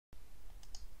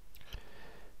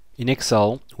In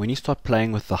Excel, when you start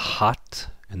playing with the height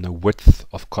and the width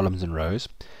of columns and rows,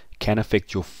 it can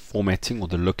affect your formatting or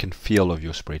the look and feel of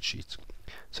your spreadsheet.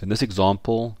 So in this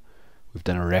example, we've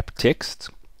done a wrap text.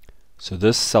 So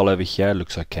this cell over here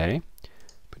looks okay.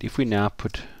 But if we now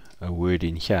put a word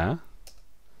in here,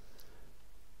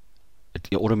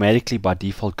 it automatically by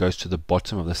default goes to the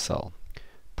bottom of the cell.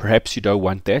 Perhaps you don't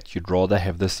want that. You'd rather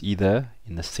have this either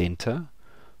in the center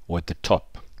or at the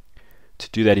top. To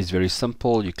do that is very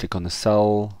simple. You click on the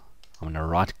cell. I'm going to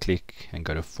right click and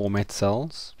go to Format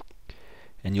Cells.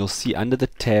 And you'll see under the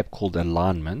tab called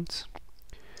Alignment,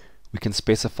 we can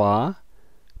specify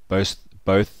both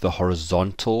the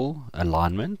horizontal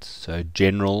alignment, so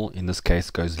general in this case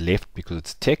goes left because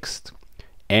it's text,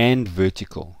 and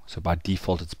vertical, so by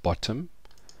default it's bottom.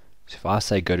 So if I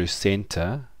say go to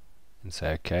center and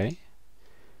say OK,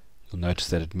 you'll notice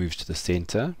that it moves to the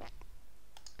center.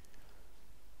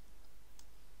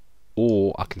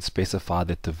 Or I can specify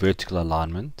that the vertical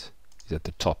alignment is at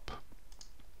the top.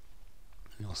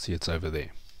 You'll see it's over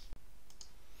there.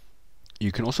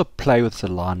 You can also play with this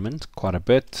alignment quite a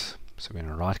bit. So we're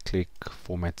going to right click,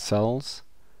 Format Cells.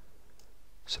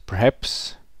 So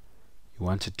perhaps you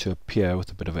want it to appear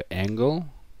with a bit of an angle.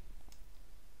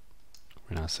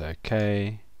 When I say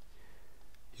OK,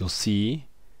 you'll see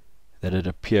that it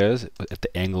appears at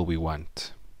the angle we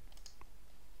want.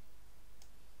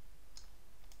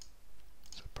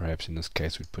 So perhaps in this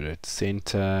case we'd put it at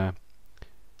center.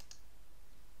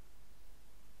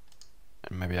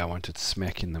 And maybe I want it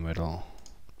smack in the middle.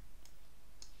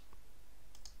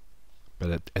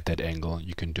 But at that angle,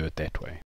 you can do it that way.